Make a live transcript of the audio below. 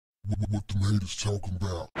What the haters talking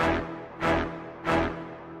about?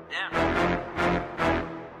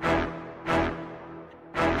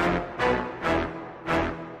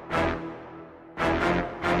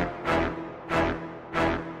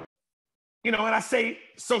 You know, and I say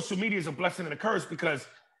social media is a blessing and a curse because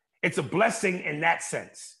it's a blessing in that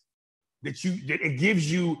sense that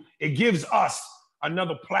it gives us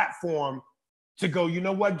another platform to go, you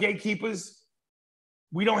know what, gatekeepers?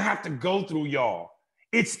 We don't have to go through y'all.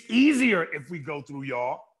 It's easier if we go through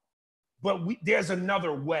y'all, but there's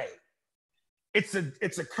another way. It's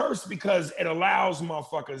a curse because it allows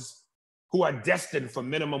motherfuckers who are destined for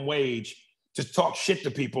minimum wage to talk shit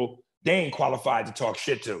to people they ain't qualified to talk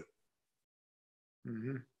shit to.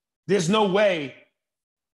 Mm-hmm. There's no way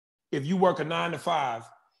if you work a 9 to 5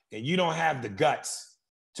 and you don't have the guts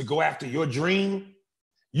to go after your dream,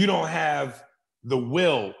 you don't have the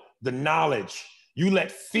will, the knowledge, you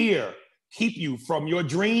let fear keep you from your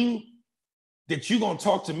dream, that you're gonna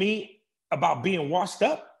talk to me about being washed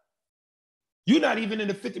up? You're not even in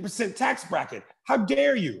the 50% tax bracket. How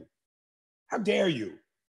dare you? How dare you?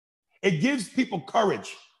 It gives people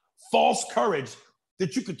courage, false courage,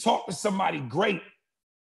 that you could talk to somebody great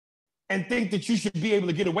and think that you should be able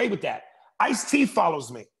to get away with that. Ice-T follows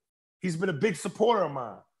me. He's been a big supporter of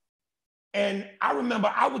mine. And I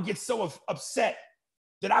remember I would get so upset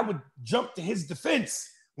that I would jump to his defense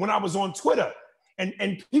when I was on Twitter.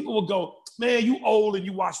 And people would go, man, you old and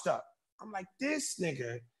you washed up. I'm like, this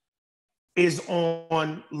nigga is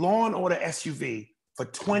on Law and Order SUV for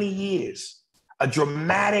 20 years, a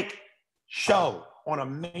dramatic show on a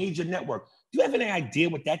major network. Do you have any idea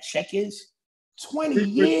what that check is? 20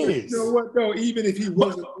 years. You know what though? Even if he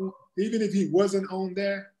wasn't on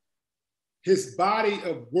there, his body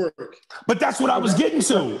of work. But that's what I was getting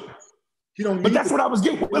to. But that's what I was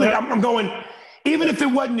getting. Willie, I'm going, even if it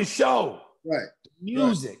wasn't the show, right? The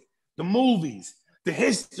music, the movies, the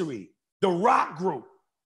history, the rock group,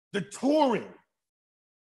 the touring.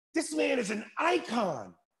 This man is an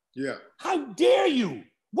icon. Yeah. How dare you?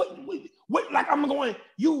 What like I'm going,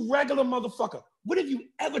 you regular motherfucker. What have you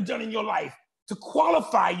ever done in your life to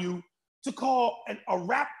qualify you to call a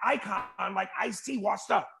rap icon like Ice-T washed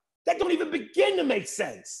up? That don't even begin to make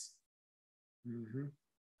sense. Mm-hmm.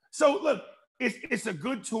 So look, it's a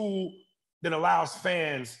good tool that allows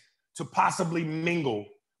fans to possibly mingle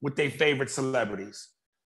with their favorite celebrities.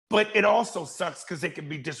 But it also sucks because it can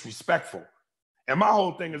be disrespectful. And my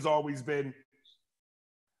whole thing has always been,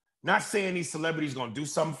 not saying these celebrities gonna do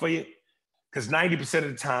something for you, because 90%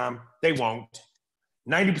 of the time, they won't.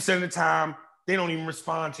 90% of the time, they don't even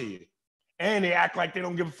respond to you. And they act like they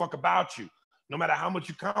don't give a fuck about you, no matter how much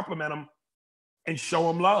you compliment them and show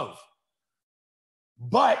them love.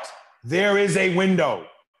 But there is a window.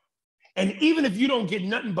 And even if you don't get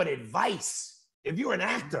nothing but advice, if you're an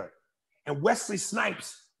actor and Wesley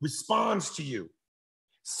Snipes responds to you,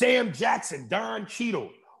 Sam Jackson, Don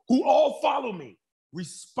Cheadle, who all follow me,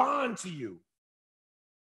 respond to you,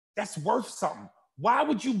 that's worth something. Why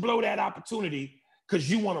would you blow that opportunity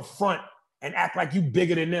because you want to front and act like you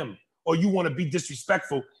bigger than them, or you want to be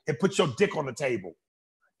disrespectful and put your dick on the table?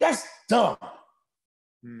 That's dumb.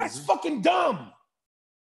 Mm-hmm. That's fucking dumb.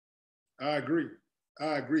 I agree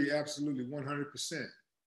absolutely 100%.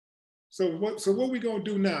 So what we gonna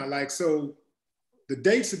do now? Like, so the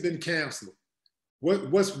dates have been canceled.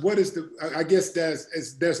 What is the, I guess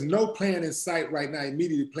there's no plan in sight right now,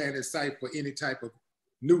 immediately plan in sight for any type of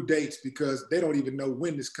new dates, because they don't even know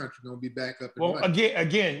when this country gonna be back up and running.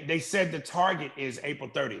 Again, they said the target is April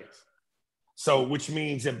 30th. So, which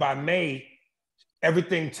means that by May,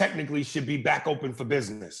 everything technically should be back open for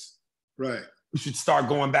business. Right. We should start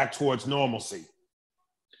going back towards normalcy.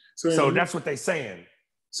 So that's what they're saying.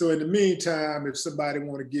 So in the meantime, if somebody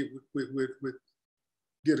want to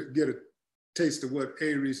get a taste of what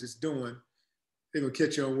Aries is doing, they're gonna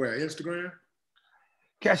catch you on where? Instagram?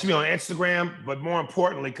 Catch me on Instagram, but more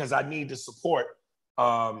importantly, because I need the support,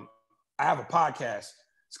 I have a podcast.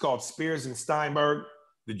 It's called Spears and Steinberg,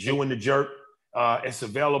 The Jew and the Jerk. It's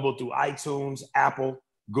available through iTunes, Apple,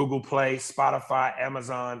 Google Play, Spotify,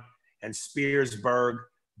 Amazon, and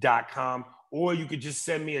Spearsburg.com. Or you could just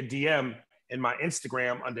send me a DM in my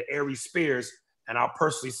Instagram under Aries Spears, and I'll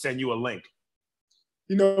personally send you a link.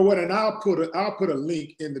 You know what? And I'll put a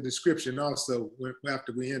link in the description also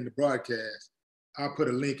after we end the broadcast. I'll put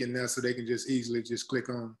a link in there so they can just easily just click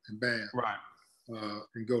on and bam. Right.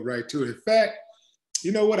 And go right to it. In fact,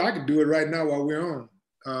 you know what? I can do it right now while we're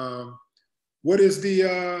on. What is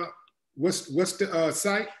the what's the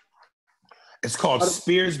site? It's called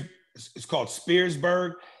Spears. It's called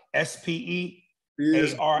Spearsburg, SPEARS.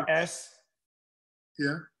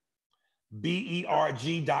 Yeah.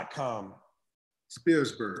 BERG.com.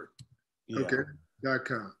 Spearsburg. Yeah. Okay.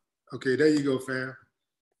 .com. Okay, there you go, fam.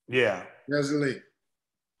 Yeah. There's the link.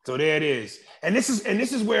 So there it is. And this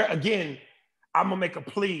is where, again, I'm gonna make a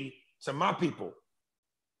plea to my people.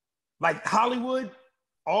 Like Hollywood,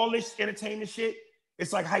 all this entertainment shit,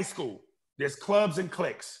 it's like high school. There's clubs and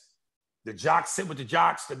cliques. The jocks sit with the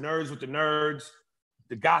jocks, the nerds with the nerds,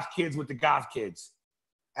 the goth kids with the goth kids.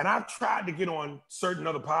 And I've tried to get on certain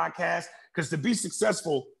other podcasts because to be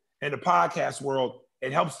successful in the podcast world,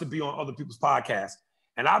 it helps to be on other people's podcasts.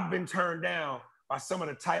 And I've been turned down by some of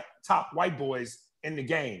the top white boys in the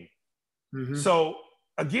game. Mm-hmm. So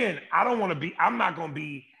again, I'm not going to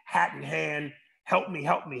be hat in hand, help me.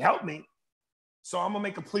 So I'm going to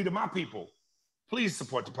make a plea to my people. Please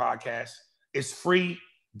support the podcast. It's free.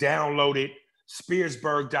 Download it.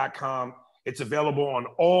 Spearsburg.com. It's available on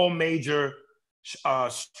all major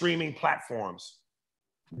streaming platforms.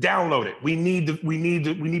 Download it. We need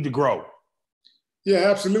to grow.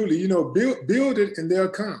 Yeah, absolutely. You know, build it and they'll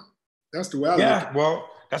come. That's the way I look at it. Well,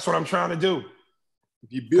 that's what I'm trying to do.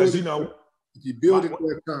 If you build it,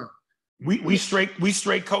 they'll come. We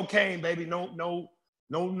straight cocaine, baby. No,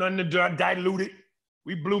 nothing to dilute it.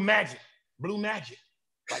 We blue magic.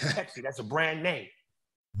 Like Pepsi, that's a brand name.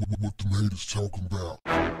 What the haters talking about?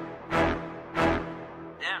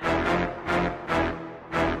 Yeah.